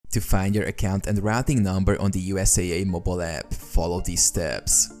To find your account and routing number on the USAA mobile app, follow these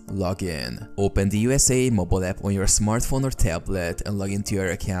steps. Log in. Open the USAA mobile app on your smartphone or tablet and log into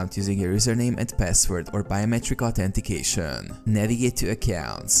your account using your username and password or biometric authentication. Navigate to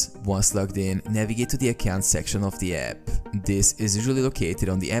Accounts. Once logged in, navigate to the Accounts section of the app. This is usually located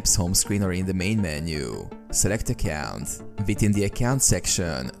on the app's home screen or in the main menu. Select Account. Within the Account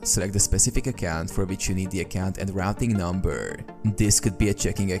section, select the specific account for which you need the account and routing number. This could be a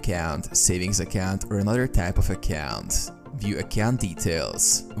checking account, savings account, or another type of account. View account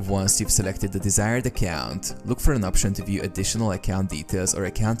details. Once you've selected the desired account, look for an option to view additional account details or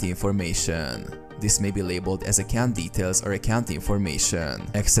account information. This may be labeled as account details or account information.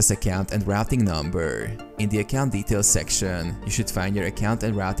 Access account and routing number. In the account details section, you should find your account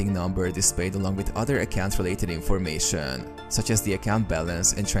and routing number displayed along with other account-related information, such as the account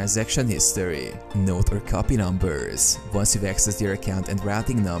balance and transaction history. Note or copy numbers. Once you've accessed your account and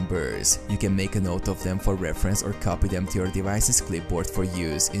routing numbers, you can make a note of them for reference or copy them to your device's clipboard for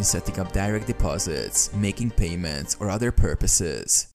use in setting up direct deposits, making payments, or other purposes.